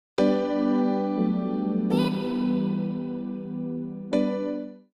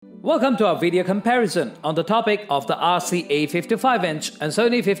Welcome to our video comparison on the topic of the RCA 55-inch and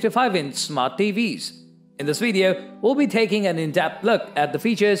Sony 55-inch smart TVs. In this video, we'll be taking an in-depth look at the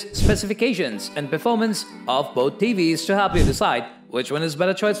features, specifications and performance of both TVs to help you decide which one is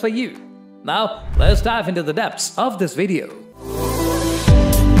better choice for you. Now, let's dive into the depths of this video.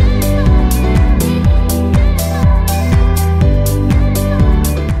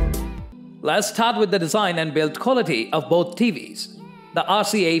 Let's start with the design and build quality of both TVs. The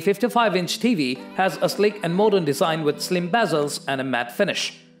RCA 55-inch TV has a sleek and modern design with slim bezels and a matte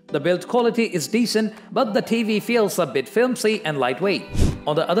finish. The build quality is decent, but the TV feels a bit filmy and lightweight.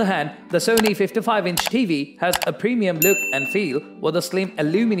 On the other hand, the Sony 55-inch TV has a premium look and feel with a slim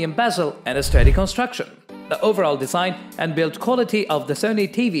aluminum bezel and a sturdy construction. The overall design and build quality of the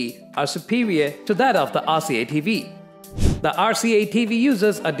Sony TV are superior to that of the RCA TV. The RCA TV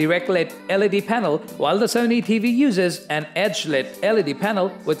uses a direct-lit LED panel, while the Sony TV uses an edge-lit LED panel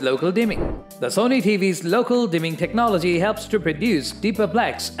with local dimming. The Sony TV's local dimming technology helps to produce deeper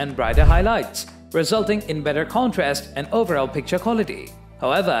blacks and brighter highlights, resulting in better contrast and overall picture quality.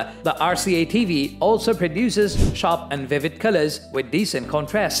 However, the RCA TV also produces sharp and vivid colors with decent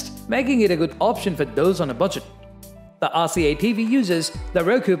contrast, making it a good option for those on a budget. The RCA TV uses the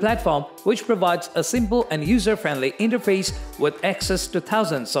Roku platform, which provides a simple and user-friendly interface with access to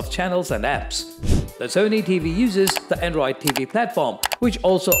thousands of channels and apps. The Sony TV uses the Android TV platform, which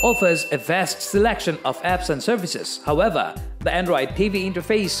also offers a vast selection of apps and services. However, the Android TV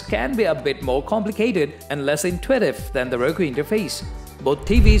interface can be a bit more complicated and less intuitive than the Roku interface. Both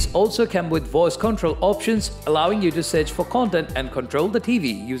TVs also come with voice control options, allowing you to search for content and control the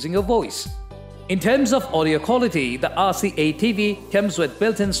TV using your voice. In terms of audio quality, the RCA TV comes with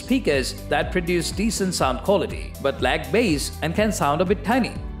built-in speakers that produce decent sound quality, but lack bass and can sound a bit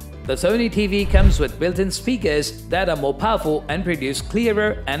tiny. The Sony TV comes with built-in speakers that are more powerful and produce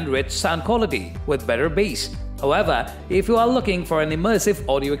clearer and rich sound quality with better bass. However, if you are looking for an immersive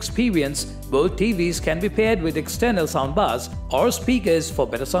audio experience, both TVs can be paired with external soundbars or speakers for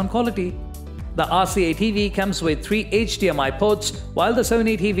better sound quality. The RCA TV comes with 3 HDMI ports, while the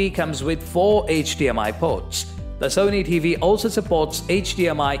Sony TV comes with 4 HDMI ports. The Sony TV also supports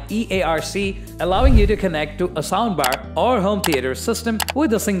HDMI EARC, allowing you to connect to a soundbar or home theater system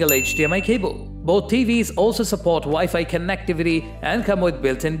with a single HDMI cable. Both TVs also support Wi-Fi connectivity and come with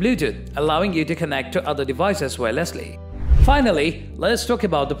built-in Bluetooth, allowing you to connect to other devices wirelessly. Finally, let's talk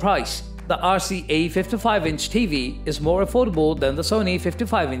about the price. The RCA 55-inch TV is more affordable than the Sony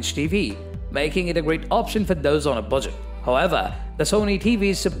 55-inch TV, making it a great option for those on a budget. However, the Sony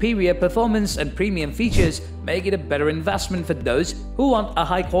TV's superior performance and premium features make it a better investment for those who want a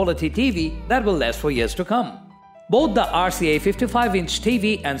high-quality TV that will last for years to come. Both the RCA 55-inch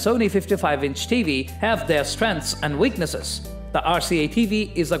TV and Sony 55-inch TV have their strengths and weaknesses. The RCA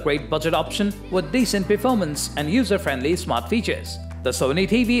TV is a great budget option with decent performance and user-friendly smart features. The Sony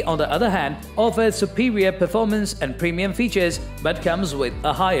TV, on the other hand, offers superior performance and premium features but comes with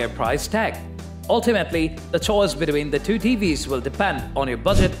a higher price tag. Ultimately, the choice between the two TVs will depend on your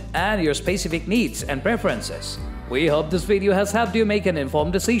budget and your specific needs and preferences. We hope this video has helped you make an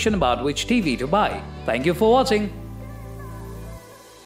informed decision about which TV to buy. Thank you for watching.